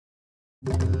My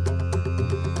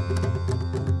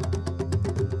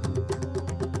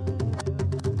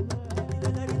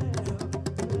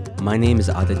name is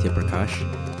Aditya Prakash,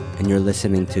 and you're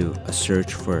listening to A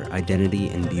Search for Identity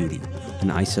and Beauty,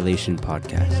 an isolation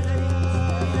podcast.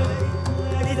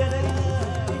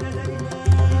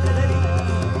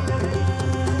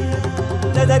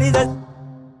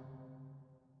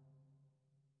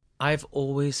 I've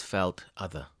always felt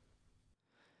other.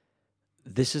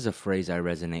 This is a phrase I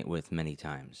resonate with many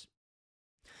times.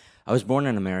 I was born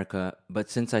in America,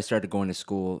 but since I started going to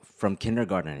school, from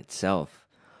kindergarten itself,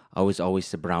 I was always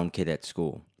the brown kid at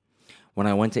school. When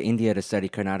I went to India to study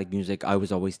Carnatic music, I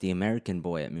was always the American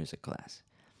boy at music class.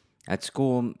 At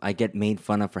school, I get made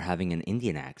fun of for having an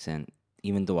Indian accent,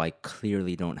 even though I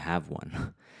clearly don't have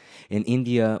one. In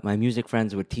India, my music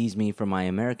friends would tease me for my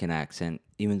American accent,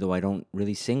 even though I don't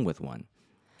really sing with one.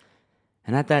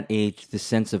 And at that age, the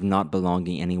sense of not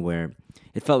belonging anywhere,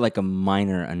 it felt like a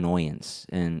minor annoyance,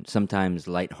 and sometimes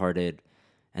lighthearted,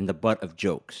 and the butt of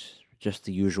jokes. Just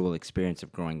the usual experience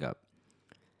of growing up.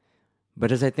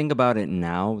 But as I think about it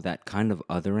now, that kind of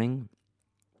othering,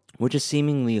 which is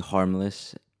seemingly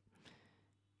harmless,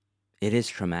 it is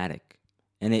traumatic.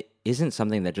 And it isn't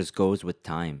something that just goes with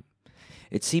time.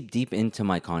 It seeped deep into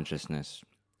my consciousness,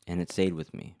 and it stayed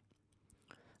with me.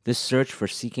 This search for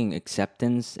seeking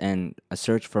acceptance and a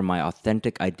search for my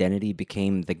authentic identity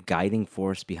became the guiding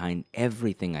force behind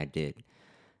everything I did,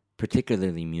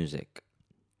 particularly music.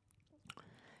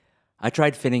 I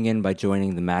tried fitting in by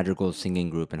joining the madrigal singing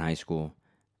group in high school,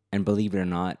 and believe it or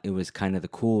not, it was kind of the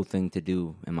cool thing to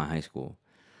do in my high school.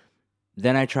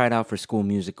 Then I tried out for school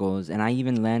musicals, and I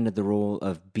even landed the role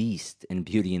of Beast in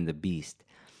Beauty and the Beast.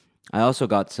 I also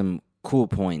got some cool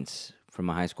points from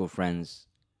my high school friends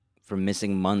for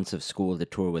missing months of school to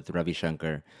tour with Ravi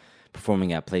Shankar,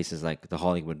 performing at places like the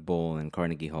Hollywood Bowl and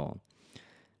Carnegie Hall.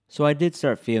 So I did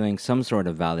start feeling some sort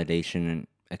of validation and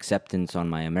acceptance on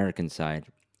my American side,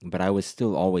 but I was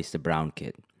still always the brown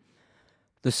kid.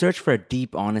 The search for a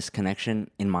deep, honest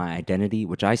connection in my identity,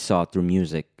 which I saw through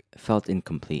music, felt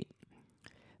incomplete.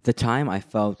 The time I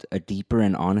felt a deeper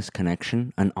and honest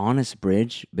connection, an honest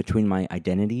bridge between my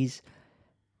identities,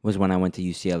 was when I went to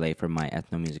UCLA for my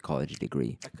ethnomusicology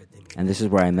degree. And this is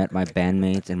where I met my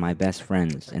bandmates and my best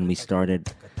friends, and we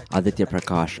started Aditya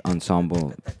Prakash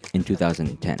Ensemble in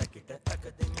 2010.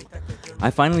 I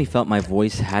finally felt my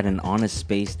voice had an honest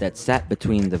space that sat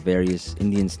between the various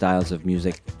Indian styles of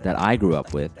music that I grew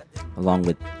up with, along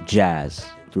with jazz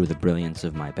through the brilliance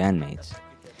of my bandmates.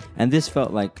 And this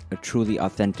felt like a truly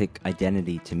authentic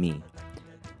identity to me.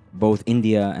 Both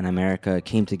India and America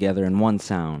came together in one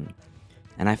sound,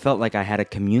 and I felt like I had a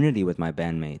community with my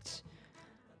bandmates.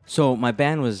 So my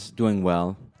band was doing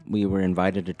well. We were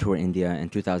invited to tour India in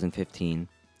 2015.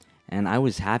 And I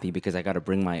was happy because I got to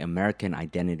bring my American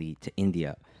identity to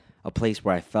India, a place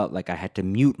where I felt like I had to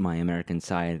mute my American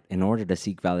side in order to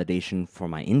seek validation for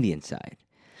my Indian side.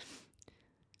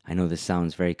 I know this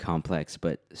sounds very complex,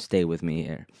 but stay with me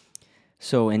here.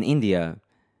 So in India,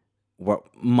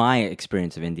 my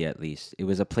experience of India at least, it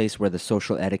was a place where the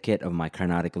social etiquette of my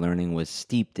Carnatic learning was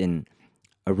steeped in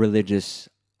a religious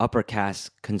upper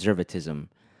caste conservatism,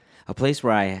 a place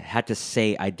where I had to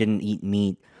say I didn't eat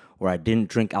meat or I didn't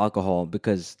drink alcohol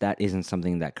because that isn't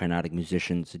something that Carnatic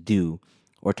musicians do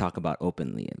or talk about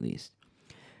openly, at least.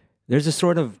 There's a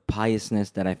sort of piousness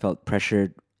that I felt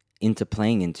pressured into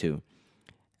playing into,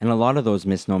 and a lot of those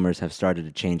misnomers have started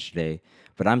to change today,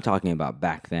 but I'm talking about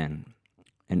back then,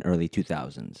 in early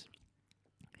 2000s.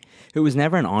 It was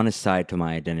never an honest side to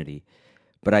my identity,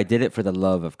 but I did it for the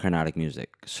love of Carnatic music,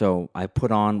 so I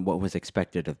put on what was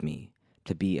expected of me,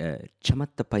 to be a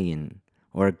chamattapayin,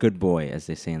 or a good boy, as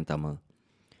they say in Tamil.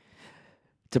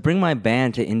 To bring my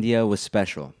band to India was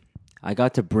special. I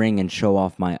got to bring and show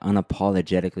off my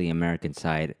unapologetically American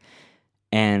side,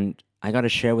 and I got to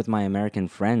share with my American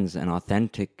friends an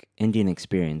authentic Indian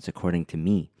experience according to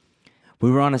me. We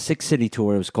were on a 6-city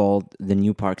tour. It was called the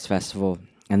New Parks Festival,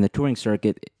 and the touring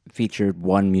circuit featured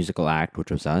one musical act, which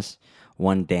was us,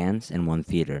 one dance, and one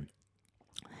theater.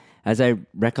 As I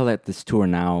recollect this tour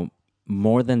now,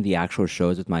 more than the actual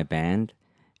shows with my band,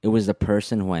 it was the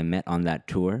person who I met on that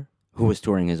tour, who was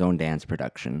touring his own dance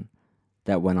production,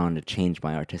 that went on to change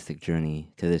my artistic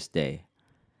journey to this day.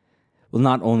 Well,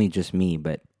 not only just me,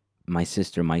 but my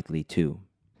sister Maitli too.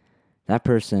 That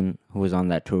person who was on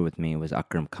that tour with me was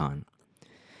Akram Khan.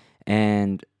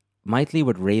 And Maitli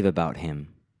would rave about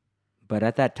him. But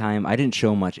at that time, I didn't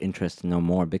show much interest to know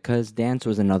more because dance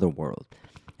was another world.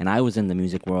 And I was in the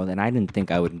music world, and I didn't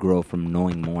think I would grow from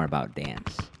knowing more about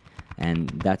dance. And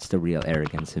that's the real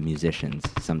arrogance of musicians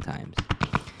sometimes.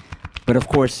 But of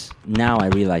course, now I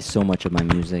realize so much of my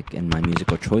music and my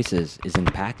musical choices is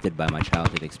impacted by my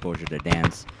childhood exposure to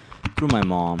dance through my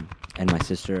mom and my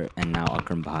sister, and now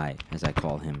Akram Bhai, as I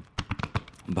call him.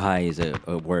 Bhai is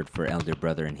a word for elder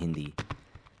brother in Hindi.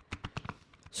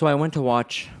 So I went to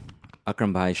watch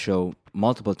Akram Bhai's show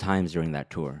multiple times during that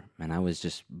tour, and I was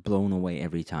just blown away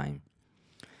every time.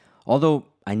 Although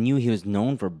I knew he was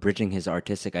known for bridging his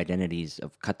artistic identities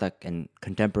of Kathak and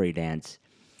contemporary dance,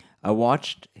 I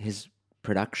watched his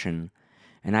production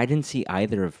and I didn't see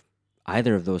either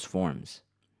of those forms.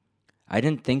 I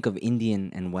didn't think of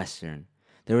Indian and Western.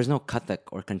 There was no Kathak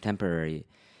or contemporary.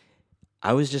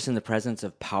 I was just in the presence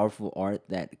of powerful art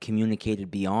that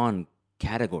communicated beyond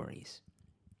categories.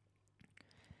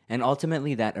 And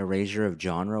ultimately, that erasure of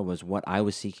genre was what I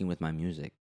was seeking with my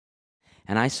music.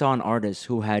 And I saw an artist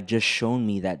who had just shown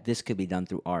me that this could be done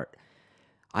through art.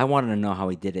 I wanted to know how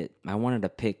he did it. I wanted to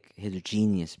pick his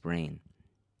genius brain.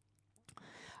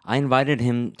 I invited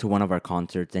him to one of our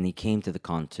concerts, and he came to the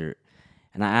concert,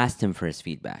 and I asked him for his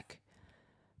feedback.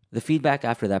 The feedback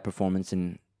after that performance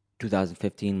in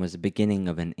 2015 was the beginning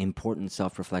of an important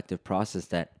self-reflective process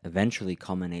that eventually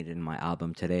culminated in my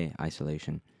album today,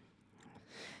 Isolation.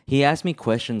 He asked me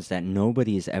questions that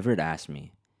nobody has ever asked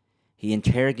me. He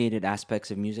interrogated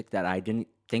aspects of music that I didn't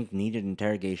think needed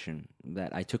interrogation, that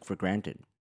I took for granted.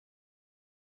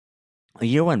 A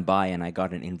year went by and I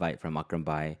got an invite from Akram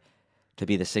Bhai to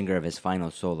be the singer of his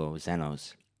final solo,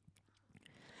 Xenos.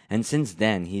 And since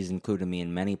then, he's included me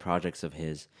in many projects of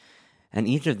his, and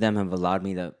each of them have allowed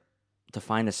me to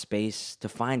find a space, to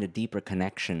find a deeper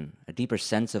connection, a deeper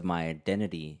sense of my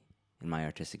identity in my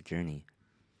artistic journey.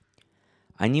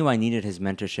 I knew I needed his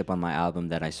mentorship on my album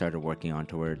that I started working on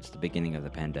towards the beginning of the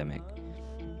pandemic.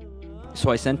 So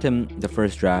I sent him the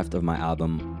first draft of my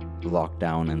album,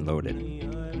 Lockdown and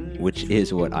Loaded, which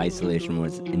is what Isolation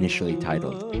was initially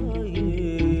titled.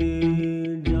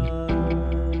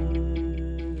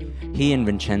 He and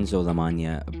Vincenzo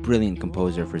Lamagna, a brilliant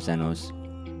composer for Xenos,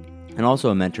 and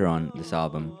also a mentor on this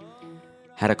album,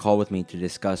 had a call with me to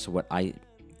discuss what I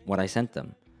sent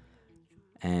them.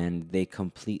 And they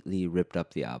completely ripped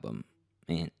up the album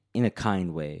in a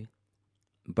kind way,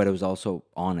 but it was also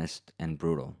honest and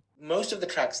brutal. Most of the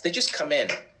tracks, they just come in.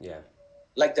 Yeah.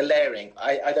 Like the layering.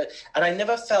 And I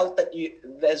never felt that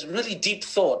there's really deep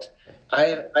thought.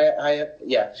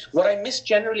 What I miss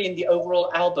generally in the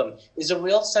overall album is a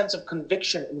real sense of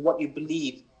conviction in what you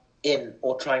believe in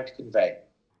or trying to convey.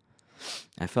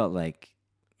 I felt like,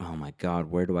 oh my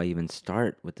God, where do I even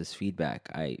start with this feedback?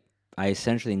 I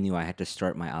essentially knew I had to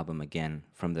start my album again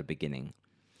from the beginning.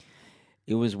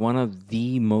 It was one of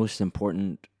the most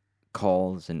important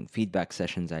calls and feedback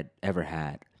sessions I'd ever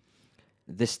had.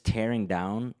 This tearing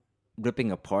down,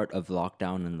 ripping apart of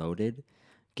Lockdown and Loaded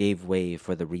gave way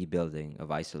for the rebuilding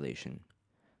of Isolation.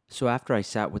 So after I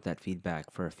sat with that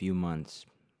feedback for a few months,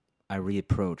 I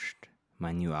reapproached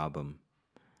my new album,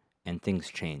 and things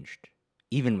changed,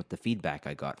 even with the feedback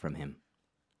I got from him.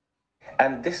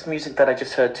 And this music that I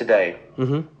just heard today,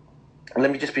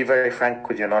 let me just be very frank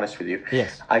with you and honest with you.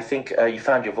 Yes. I think you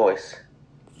found your voice.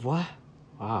 What?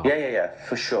 Wow. Yeah,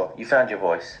 for sure. You found your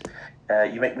voice.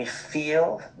 You make me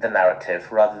feel the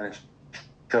narrative rather than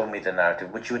show me the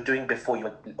narrative, which you were doing before. You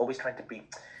were always trying to be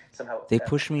somehow... They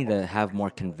pushed me to have more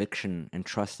conviction and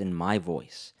trust in my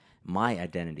voice, my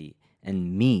identity,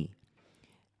 and me.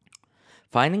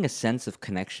 Finding a sense of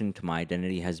connection to my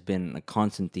identity has been a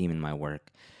constant theme in my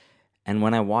work. And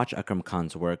when I watch Akram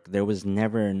Khan's work, there was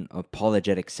never an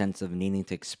apologetic sense of needing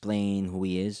to explain who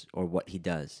he is or what he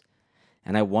does.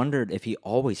 And I wondered if he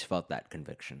always felt that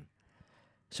conviction.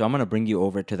 So I'm going to bring you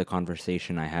over to the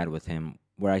conversation I had with him,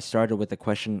 where I started with a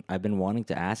question I've been wanting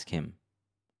to ask him.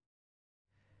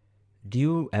 Do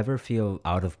you ever feel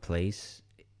out of place,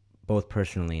 both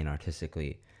personally and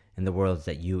artistically, in the worlds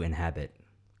that you inhabit,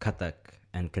 Kathak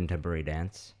and contemporary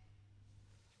dance?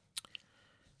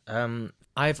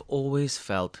 I've always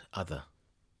felt other.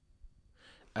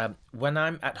 When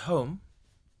I'm at home,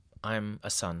 I'm a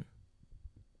son.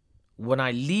 When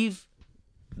I leave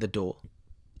the door,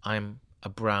 I'm a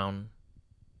brown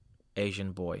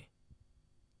Asian boy.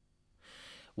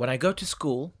 When I go to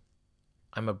school,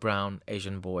 I'm a brown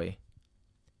Asian boy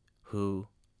who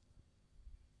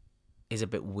is a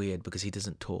bit weird because he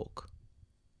doesn't talk.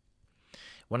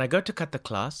 When I go to Kathak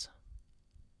class,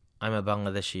 I'm a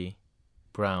Bangladeshi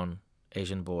brown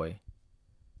Asian boy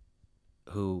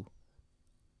who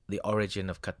the origin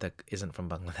of Kathak isn't from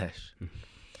Bangladesh.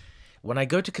 When I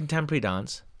go to contemporary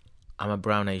dance, I'm a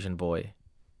brown Asian boy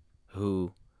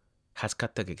who has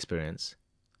Kathak experience,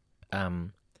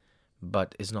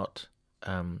 but is not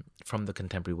from the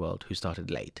contemporary world, who started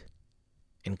late.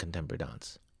 in contemporary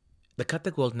dance. The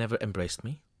Kathak world never embraced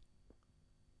me.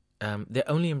 They're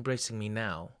only embracing me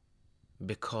now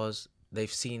because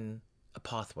they've seen a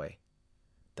pathway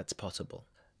that's possible.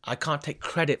 I can't take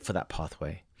credit for that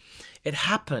pathway. It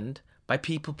happened by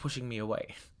people pushing me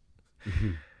away.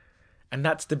 And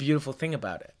that's the beautiful thing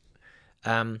about it.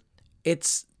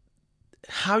 It's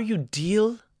how you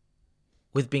deal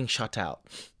with being shut out.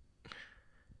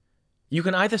 You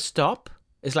can either stop,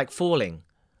 it's like falling.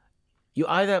 You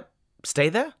either stay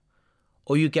there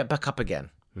or you get back up again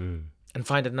and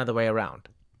find another way around.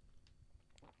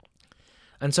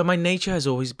 And so my nature has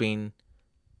always been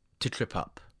to trip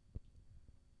up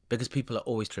because people are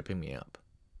always tripping me up.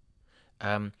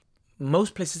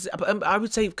 Most places, I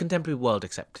would say contemporary world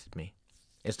accepted me.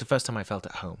 It's the first time I felt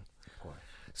at home.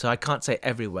 So I can't say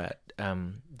everywhere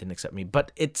didn't accept me,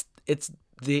 but it's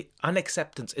the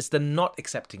unacceptance, it's the not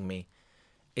accepting me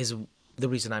is the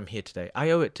reason I'm here today. I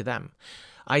owe it to them.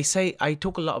 I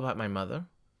talk a lot about my mother,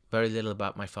 very little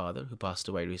about my father, who passed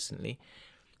away recently,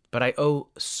 but I owe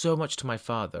so much to my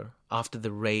father after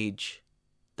the rage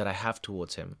that I have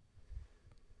towards him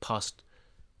passed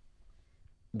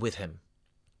with him.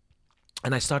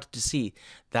 And I started to see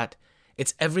that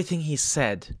it's everything he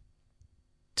said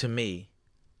to me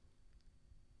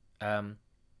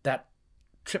that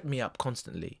tripped me up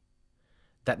constantly,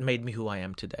 that made me who I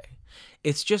am today.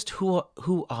 It's just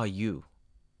who are you?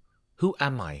 Who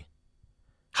am I?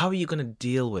 How are you going to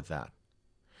deal with that?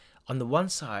 On the one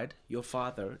side, your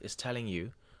father is telling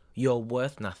you you're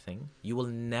worth nothing, you will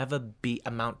never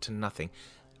amount to nothing,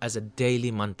 as a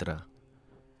daily mantra.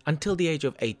 Until the age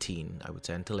of 18, I would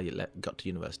say, until I got to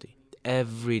university.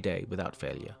 Every day, without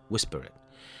failure. Whisper it.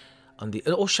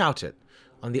 Or shout it.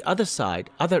 On the other side,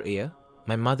 other ear,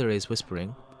 my mother is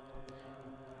whispering,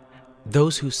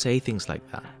 those who say things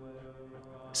like that,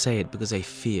 say it because they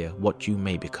fear what you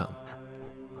may become.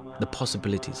 The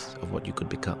possibilities of what you could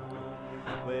become.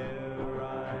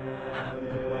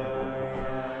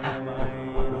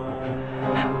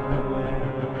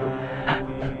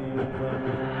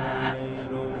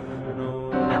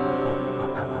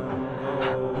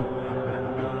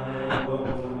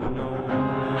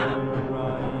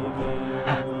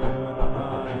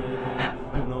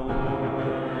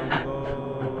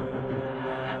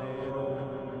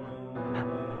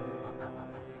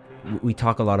 We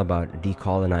talk a lot about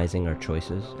decolonizing our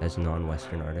choices as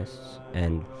non-Western artists,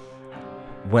 and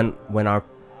when our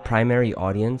primary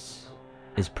audience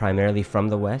is primarily from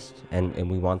the West, and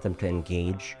we want them to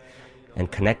engage and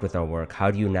connect with our work,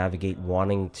 how do you navigate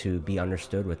wanting to be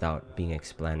understood without being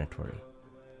explanatory?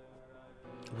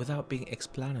 Without being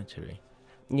explanatory?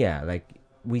 Yeah, like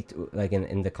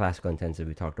in the classical intensive,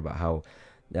 we talked about how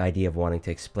the idea of wanting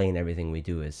to explain everything we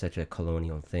do is such a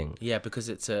colonial thing. Yeah, because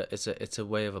it's a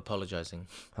way of apologizing.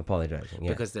 Apologizing, yeah.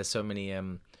 Because there's so many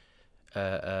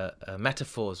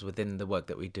metaphors within the work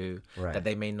that we do that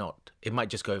they may not. It might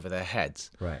just go over their heads.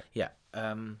 Right. Yeah.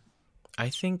 I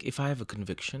think if I have a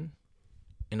conviction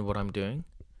in what I'm doing,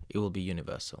 it will be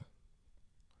universal.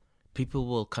 People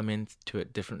will come into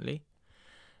it differently.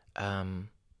 But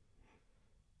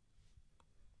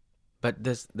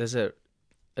there's a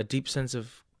deep sense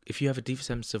of, if you have a deep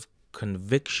sense of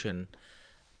conviction,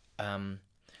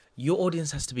 your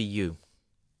audience has to be you.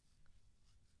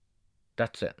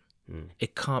 That's it.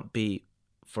 It can't be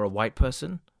for a white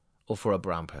person or for a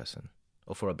brown person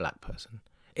or for a black person.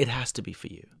 It has to be for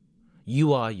you.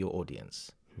 You are your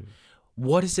audience.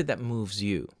 What is it that moves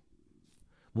you?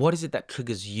 What is it that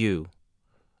triggers you?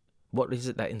 What is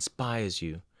it that inspires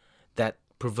you, that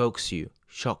provokes you,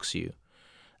 shocks you?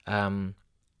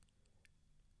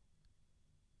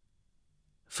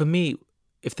 For me,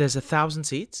 if there's 1,000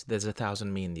 seats, there's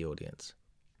 1,000 me in the audience.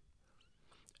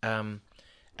 And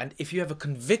if you have a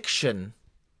conviction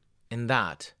in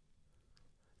that,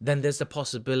 then there's the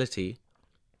possibility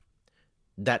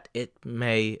that it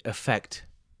may affect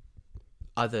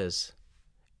others,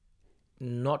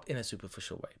 not in a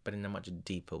superficial way, but in a much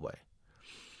deeper way.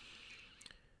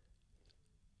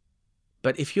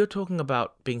 But if you're talking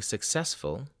about being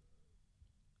successful,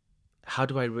 how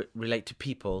do I relate to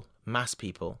people, mass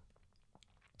people,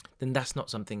 then that's not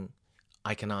something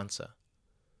I can answer.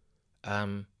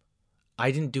 I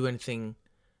didn't do anything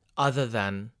other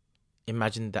than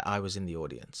imagine that I was in the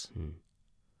audience.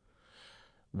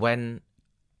 When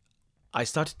I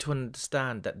started to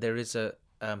understand that there is a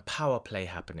power play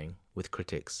happening with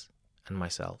critics and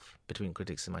myself, between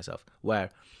critics and myself,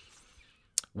 where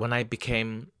when I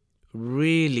became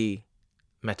really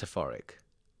metaphoric,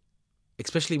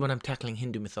 especially when I'm tackling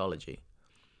Hindu mythology,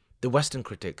 the Western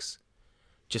critics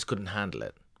just couldn't handle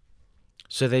it.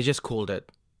 So they just called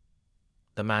it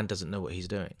the man doesn't know what he's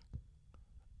doing.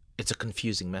 It's a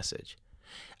confusing message.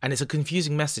 And it's a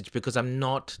confusing message because I'm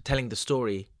not telling the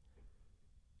story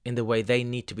in the way they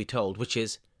need to be told, which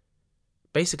is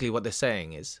basically what they're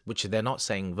saying is, which they're not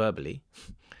saying verbally.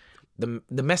 The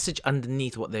message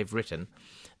underneath what they've written,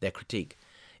 their critique,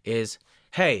 is,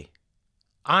 hey,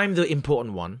 I'm the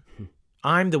important one.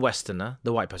 I'm the Westerner,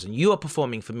 the white person. You are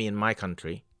performing for me in my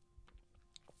country.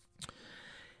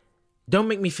 Don't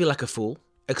make me feel like a fool.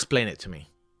 Explain it to me.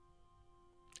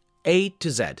 A to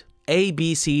Z. A,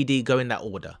 B, C, D, go in that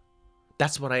order.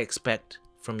 That's what I expect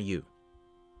from you.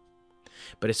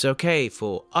 But it's okay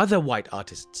for other white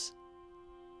artists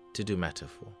to do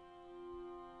metaphor.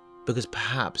 Because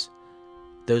perhaps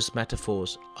those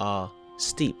metaphors are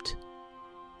steeped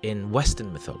in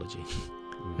Western mythology,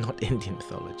 not Indian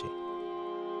mythology.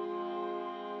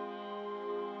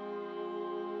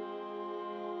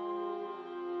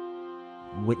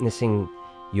 Witnessing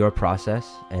your process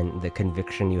and the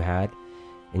conviction you had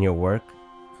in your work,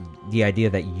 the idea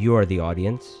that you're the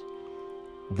audience,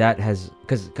 that has,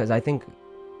 because I think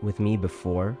with me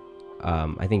before,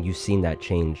 I think you've seen that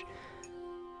change.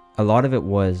 A lot of it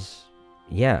was,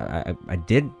 I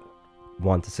did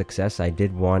want the success. I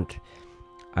did want,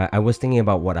 I was thinking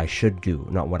about what I should do,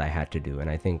 not what I had to do. And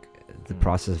I think the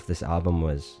process of this album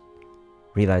was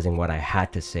realizing what I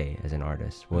had to say as an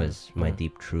artist was my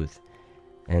deep truth.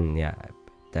 And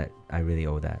that I really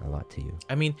owe that a lot to you.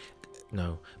 I mean,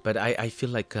 no, but I feel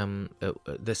like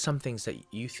there's some things that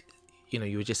you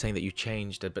were just saying that you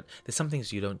changed, but there's some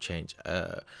things you don't change.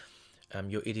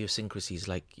 Your idiosyncrasies,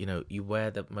 like, you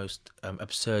wear the most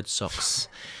absurd socks.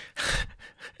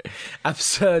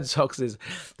 Absurd socks is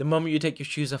the moment you take your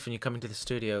shoes off and you come into the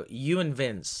studio. You and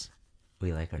Vince,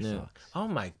 We like our socks. oh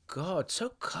my God, so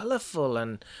colorful.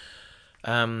 And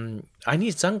I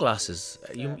need sunglasses.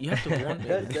 You have to warn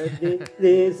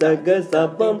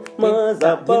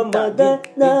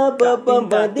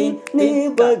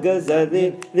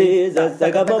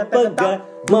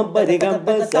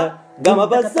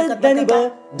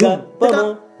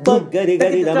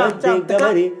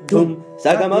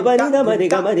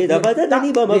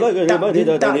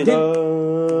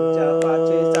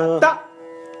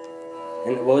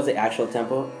And what was the actual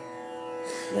tempo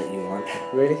that you want?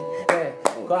 Ready?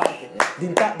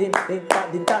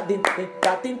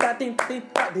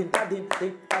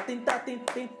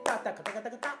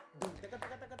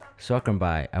 So Akram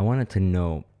Bhai, I wanted to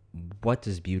know, what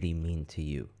does beauty mean to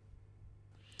you?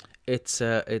 It's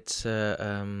a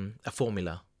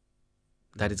formula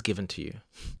that is given to you.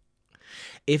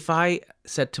 If I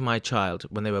said to my child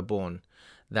when they were born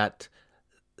that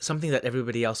something that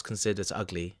everybody else considers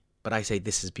ugly, but I say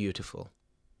this is beautiful,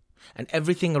 and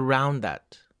everything around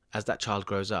that, as that child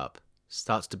grows up,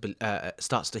 starts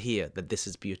to hear that this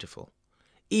is beautiful,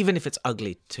 even if it's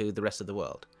ugly to the rest of the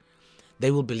world,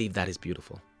 they will believe that is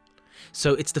beautiful.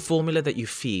 So it's the formula that you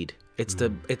feed. It's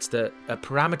the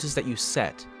parameters that you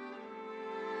set.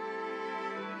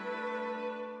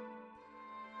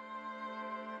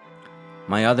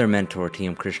 My other mentor,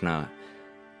 T.M. Krishna,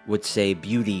 would say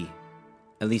beauty,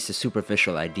 at least the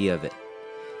superficial idea of it,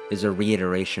 is a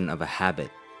reiteration of a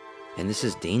habit. And this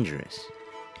is dangerous.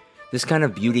 This kind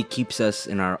of beauty keeps us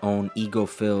in our own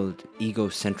ego-filled,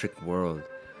 egocentric world,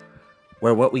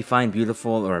 where what we find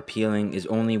beautiful or appealing is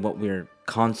only what we're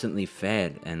constantly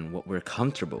fed and what we're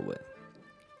comfortable with.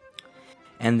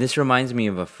 And this reminds me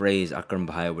of a phrase Akram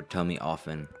Bhai would tell me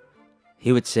often.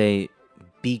 He would say,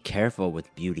 be careful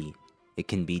with beauty. It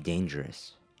can be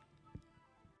dangerous.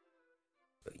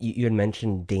 You had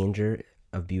mentioned danger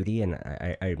of beauty, and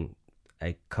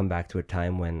I come back to a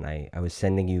time when I was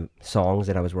sending you songs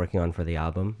that I was working on for the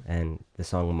album, and the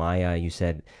song Maya, you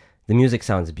said, the music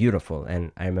sounds beautiful.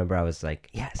 And I remember I was like,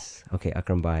 yes, okay,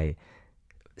 Akram Bhai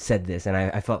said this, and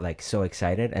I felt like so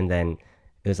excited. And then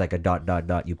it was like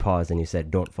a ... You paused and you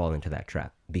said, don't fall into that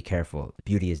trap. Be careful.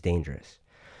 Beauty is dangerous.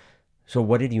 So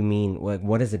what did you mean?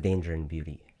 What is the danger in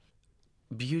beauty?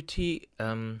 Beauty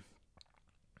can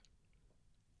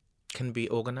be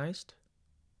organized.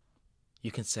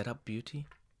 You can set up beauty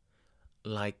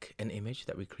like an image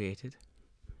that we created,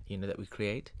 that we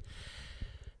create.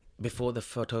 Before the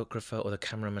photographer or the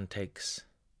cameraman takes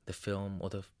the film or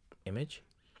the image,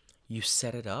 you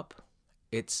set it up.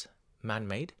 It's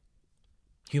man-made,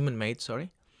 human-made,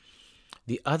 sorry.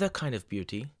 The other kind of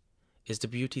beauty is the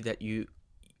beauty that you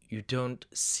don't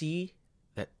see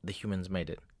that the humans made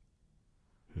it.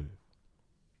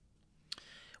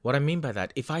 What I mean by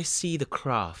that, if I see the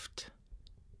craft,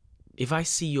 if I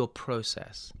see your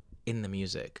process in the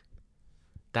music,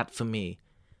 that for me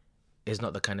is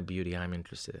not the kind of beauty I'm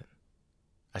interested in.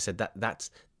 I said that's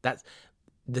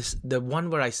the one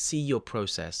where I see your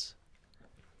process.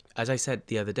 As I said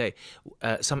the other day,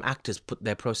 some actors put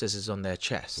their processes on their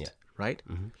chest, right?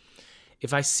 Mm-hmm.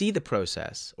 If I see the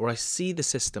process, or I see the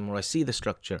system, or I see the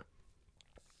structure,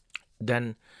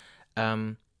 then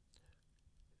that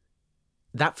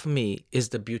for me is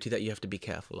the beauty that you have to be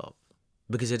careful of,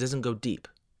 because it doesn't go deep.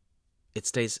 It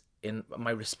stays in.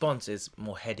 My response is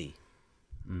more heady.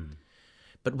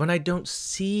 But when I don't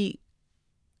see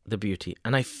the beauty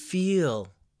and I feel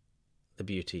the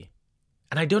beauty,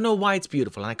 and I don't know why it's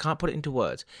beautiful, and I can't put it into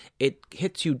words. It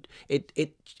hits you.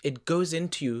 It goes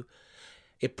into you.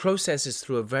 It processes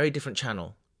through a very different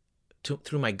channel,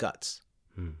 through my guts,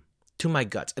 to my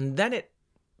guts, and then it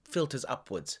filters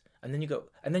upwards. And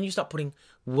then you start putting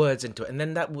words into it, and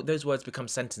then those words become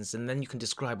sentences, and then you can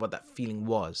describe what that feeling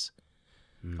was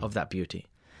of that beauty.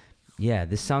 Yeah,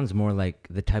 this sounds more like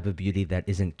the type of beauty that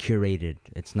isn't curated.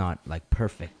 It's not like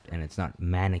perfect, and it's not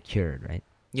manicured, right?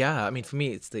 Yeah, I mean, for me,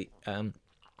 it's the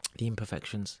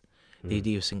imperfections, the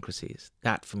idiosyncrasies.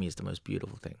 That, for me, is the most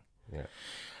beautiful thing. Yeah.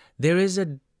 There is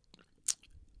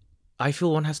I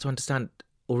feel one has to understand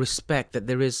or respect that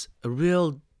there is a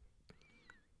real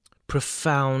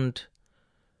profound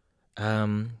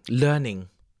learning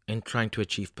in trying to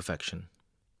achieve perfection.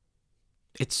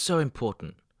 It's so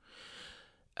important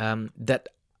that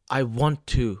I want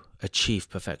to achieve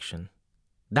perfection.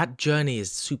 That journey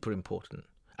is super important.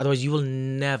 Otherwise, you will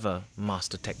never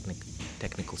master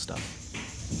technical stuff.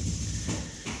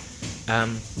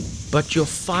 But your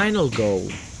final goal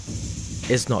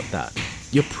is not that.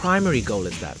 Your primary goal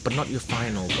is that, but not your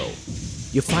final goal.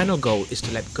 Your final goal is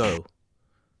to let go.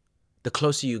 The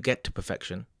closer you get to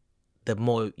perfection, the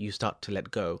more you start to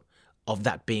let go of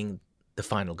that being the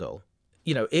final goal.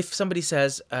 You know, if somebody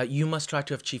says, you must try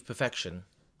to achieve perfection,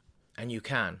 and you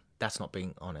can, that's not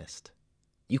being honest.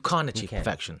 You can't achieve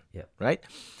perfection, right?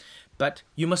 But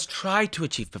you must try to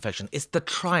achieve perfection. It's the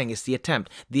trying, it's the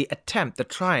attempt. The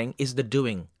trying is the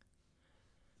doing.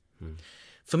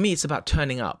 For me, it's about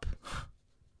turning up.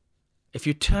 If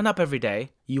you turn up every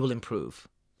day, you will improve.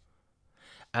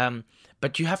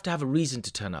 But you have to have a reason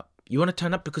to turn up. You want to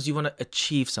turn up because you want to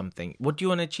achieve something. What do you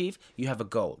want to achieve? You have a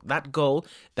goal. That goal,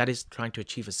 that is trying to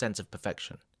achieve a sense of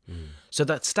perfection. So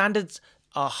that standards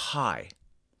are high.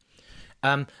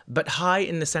 But high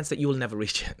in the sense that you will never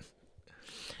reach it.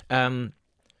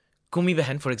 Kumi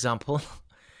Behen, for example,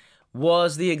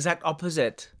 was the exact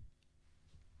opposite.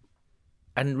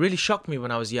 And really shocked me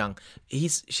when I was young.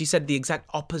 She said the exact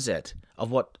opposite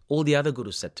of what all the other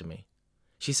gurus said to me.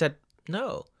 She said,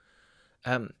 no,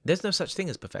 there's no such thing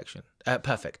as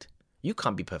perfect. You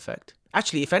can't be perfect.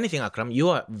 Actually, if anything, Akram, you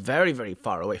are very, very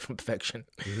far away from perfection.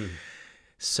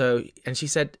 So, and she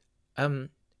said,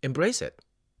 embrace it.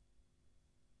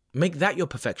 Make that your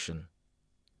perfection.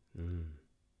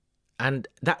 And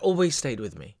that always stayed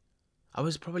with me. I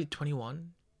was probably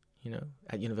 21,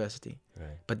 at university.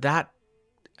 Right. But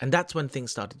that's when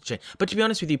things started to change. But to be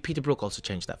honest with you, Peter Brook also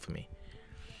changed that for me.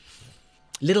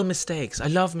 Little mistakes. I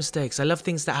love mistakes. I love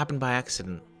things that happen by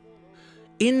accident.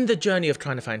 In the journey of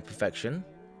trying to find perfection,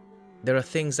 there are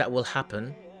things that will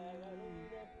happen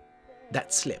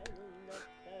that slip.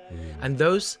 And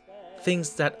those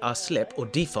things that are slip or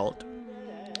default,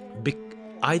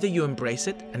 either you embrace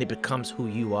it and it becomes who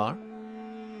you are,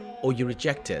 or you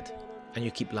reject it and you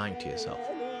keep lying to yourself.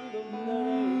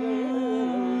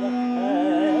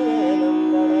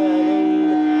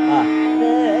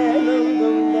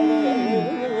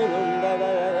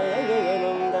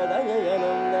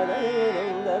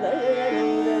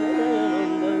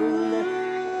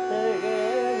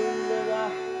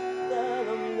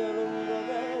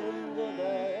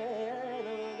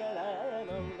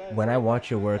 When I watch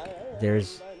your work,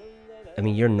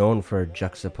 you're known for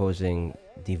juxtaposing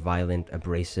the violent,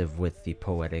 abrasive with the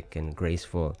poetic and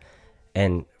graceful.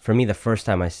 And for me, the first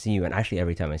time I see you, and actually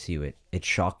every time I see you, it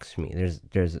shocks me.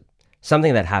 There's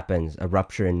something that happens, a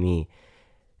rupture in me.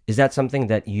 Is that something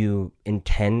that you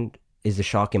intend? Is the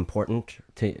shock important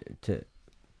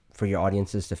for your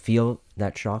audiences to feel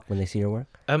that shock when they see your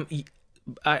work?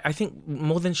 I think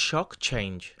more than shock,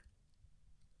 change.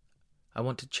 I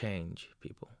want to change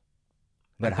people.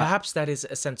 But perhaps that is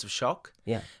a sense of shock.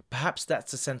 Yeah. Perhaps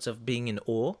that's a sense of being in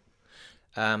awe.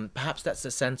 Perhaps that's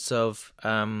a sense of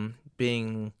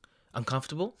being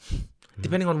uncomfortable,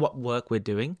 depending on what work we're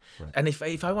doing. Right. And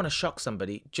if I want to shock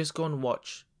somebody, just go and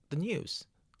watch the news.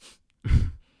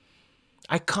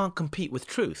 I can't compete with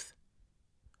truth.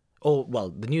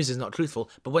 The news is not truthful,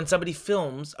 but when somebody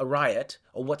films a riot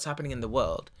or what's happening in the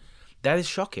world, that is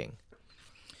shocking.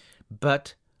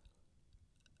 But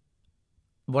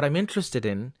what I'm interested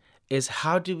in is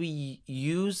how do we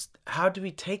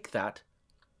take that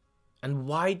And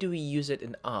why do we use it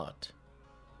in art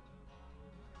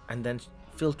and then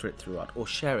filter it through art or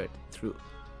share it through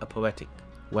a poetic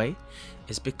way?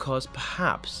 Is because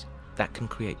perhaps that can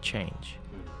create change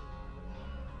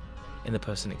in the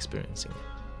person experiencing it.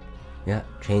 Yeah,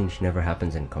 change never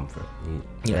happens in comfort.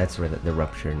 Yeah. That's where the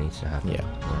rupture needs to happen. Yeah.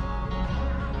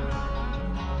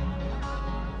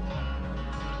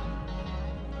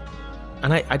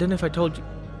 And I don't know if I told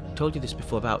you this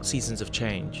before about seasons of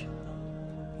change.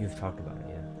 You've talked about it,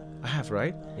 yeah. I have,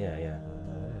 right? Yeah.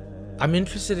 I'm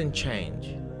interested in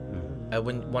change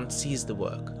when one sees the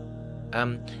work.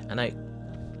 And I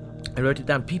wrote it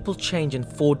down. People change in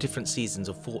 4 different seasons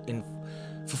or for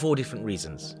 4 different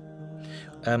reasons.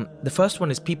 The first one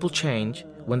is people change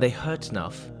when they hurt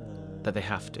enough that they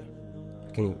have to.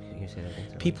 Can you say that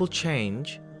again? People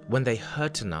change when they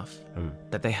hurt enough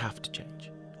that they have to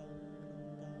change.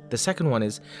 The second one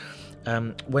is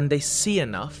when they see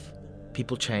enough,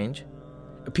 people change.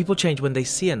 People change when they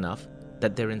see enough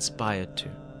that they're inspired to.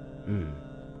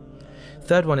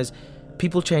 Third one is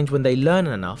people change when they learn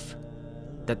enough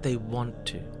that they want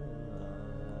to.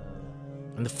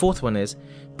 And the fourth one is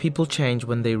people change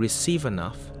when they receive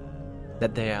enough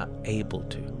that they are able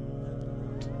to.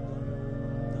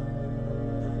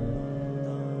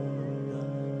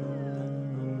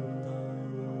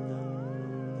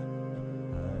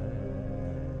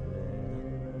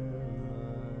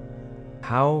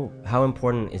 How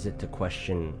important is it to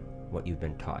question what you've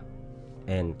been taught?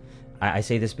 And I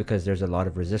say this because there's a lot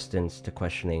of resistance to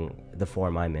questioning the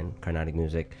form I'm in, Carnatic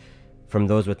music, from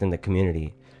those within the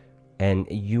community. And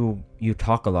you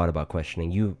talk a lot about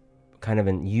questioning. You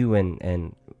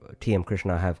and T.M.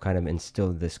 Krishna have kind of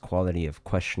instilled this quality of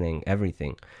questioning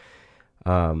everything,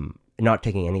 not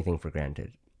taking anything for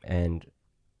granted. And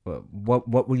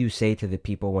what will you say to the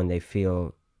people when they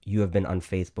feel you have been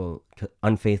unfaithful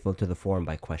to the form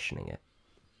by questioning it?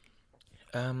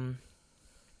 I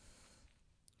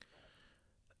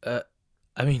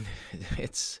mean,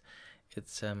 it's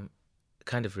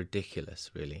kind of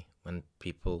ridiculous, really, when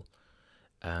people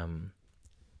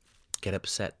get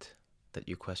upset that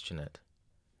you question it,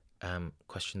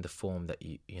 question the form that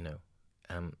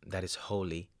that is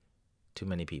holy to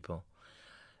many people.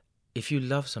 If you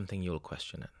love something, you'll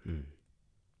question it.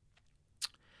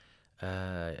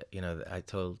 I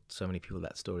told so many people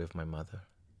that story of my mother.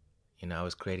 I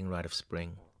was creating Rite of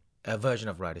Spring, a version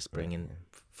of Rite of Spring in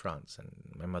France, and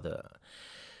my mother,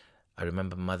 I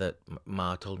remember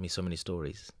Ma told me so many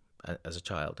stories as a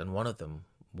child, and one of them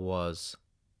was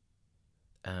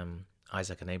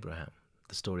Isaac and Abraham,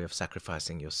 the story of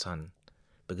sacrificing your son,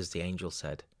 because the angel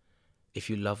said, if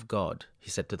you love God, he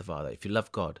said to the father, if you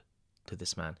love God, to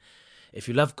this man, if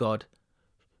you love God,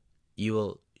 you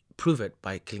will prove it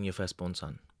by killing your firstborn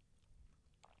son.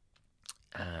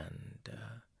 And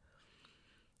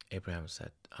Abraham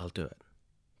said, I'll do it.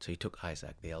 So he took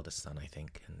Isaac, the eldest son, I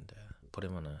think, and put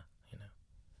him on a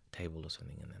table or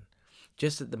something. And then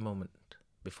just at the moment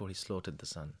before he slaughtered the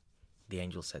son, the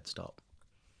angel said, stop.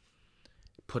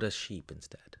 Put a sheep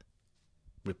instead.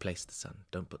 Replace the son.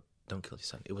 Don't kill your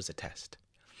son. It was a test.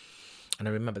 And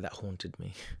I remember that haunted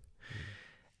me.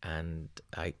 And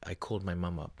I called my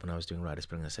mum up when I was doing Rite of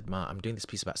Spring and I said, Ma, I'm doing this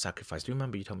piece about sacrifice. Do you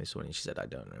remember you told me this story? And she said, I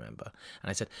don't remember. And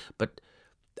I said, but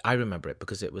I remember it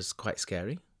because it was quite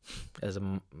scary. There's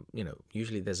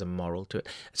usually there's a moral to it.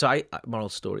 So moral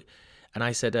story. And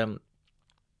I said,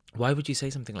 why would you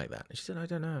say something like that? And she said, I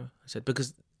don't know. I said,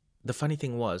 because the funny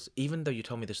thing was, even though you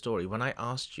told me the story, when I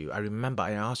asked you, I remember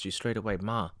I asked you straight away,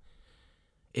 Ma,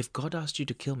 if God asked you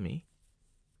to kill me,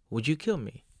 would you kill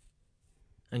me?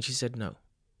 And she said, no.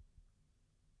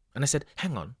 And I said,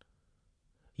 hang on,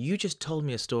 you just told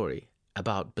me a story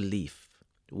about belief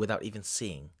without even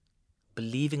seeing,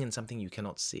 believing in something you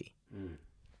cannot see,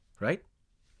 right?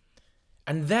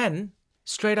 And then,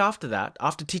 straight after that,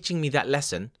 after teaching me that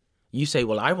lesson, you say,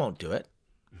 well, I won't do it.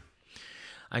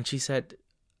 And she said,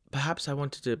 perhaps I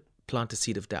wanted to plant a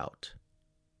seed of doubt.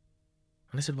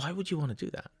 And I said, why would you want to do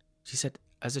that? She said,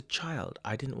 as a child,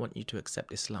 I didn't want you to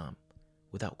accept Islam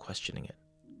without questioning it.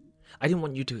 I didn't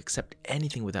want you to accept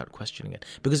anything without questioning it.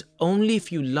 Because only if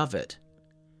you love it,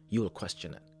 you will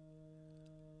question it.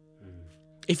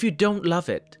 If you don't love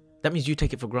it, that means you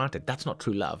take it for granted. That's not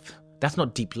true love. That's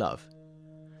not deep love.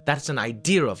 That's an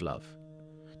idea of love.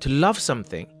 To love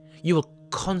something, you will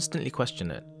constantly question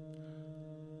it.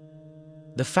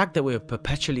 The fact that we're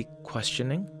perpetually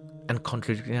questioning and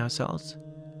contradicting ourselves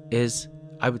is,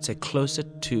 I would say, closer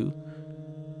to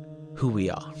who we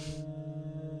are.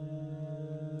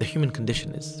 The human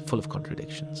condition is full of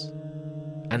contradictions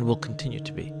and will continue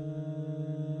to be.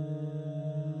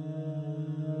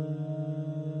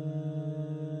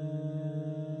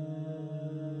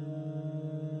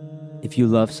 If you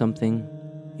love something,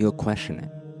 you'll question it.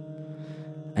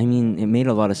 I mean, it made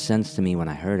a lot of sense to me when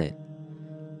I heard it.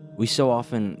 We so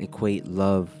often equate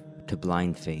love to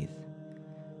blind faith,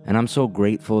 and I'm so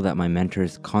grateful that my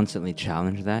mentors constantly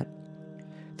challenge that.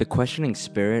 The questioning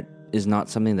spirit is not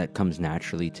something that comes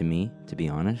naturally to me, to be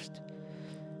honest.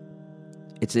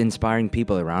 It's inspiring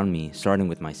people around me, starting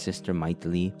with my sister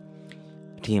Maitali,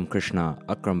 TM Krishna,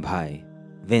 Akram Bhai,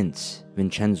 Vince,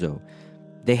 Vincenzo.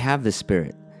 They have the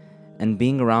spirit, and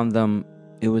being around them,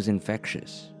 it was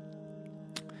infectious.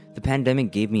 The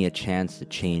pandemic gave me a chance to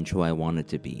change who I wanted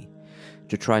to be,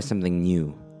 to try something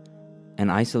new, and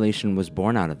isolation was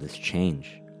born out of this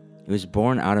change. It was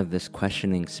born out of this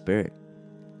questioning spirit.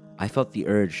 I felt the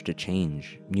urge to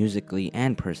change, musically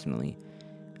and personally,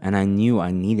 and I knew I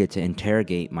needed to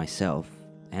interrogate myself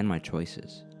and my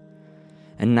choices.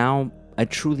 And now I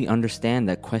truly understand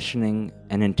that questioning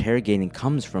and interrogating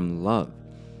comes from love.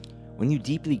 When you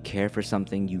deeply care for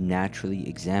something, you naturally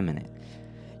examine it.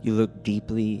 You look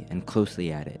deeply and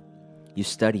closely at it. You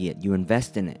study it, you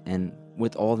invest in it, and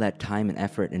with all that time and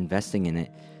effort investing in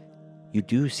it, you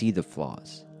do see the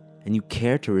flaws, and you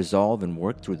care to resolve and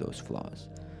work through those flaws.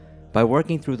 By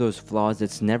working through those flaws,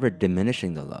 it's never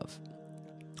diminishing the love.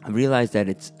 I realize that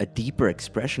it's a deeper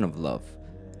expression of love,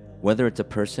 whether it's a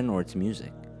person or it's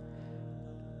music.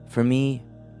 For me,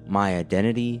 my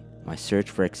identity, my search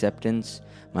for acceptance,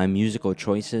 my musical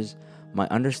choices, my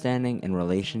understanding and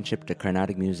relationship to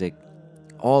Carnatic music,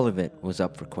 all of it was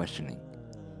up for questioning.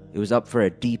 It was up for a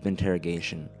deep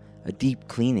interrogation, a deep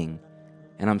cleaning,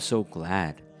 and I'm so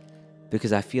glad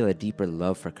because I feel a deeper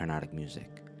love for Carnatic music.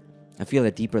 I feel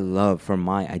a deeper love for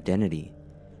my identity,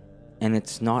 and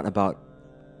it's not about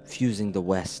fusing the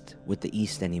West with the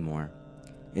East anymore.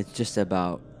 It's just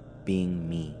about being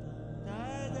me.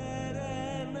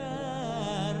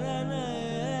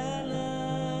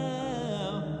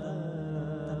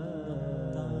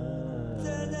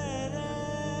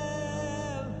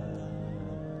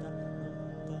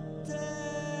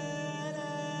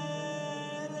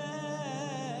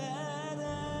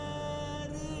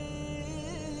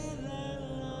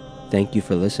 Thank you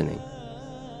for listening.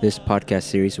 This podcast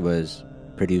series was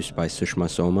produced by Sushma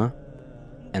Soma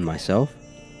and myself,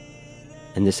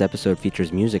 and this episode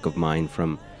features music of mine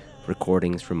from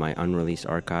recordings from my unreleased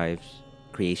archives,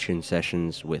 creation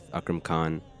sessions with Akram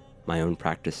Khan, my own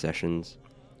practice sessions,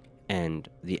 and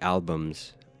the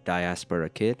albums Diaspora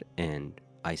Kid and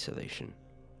Isolation.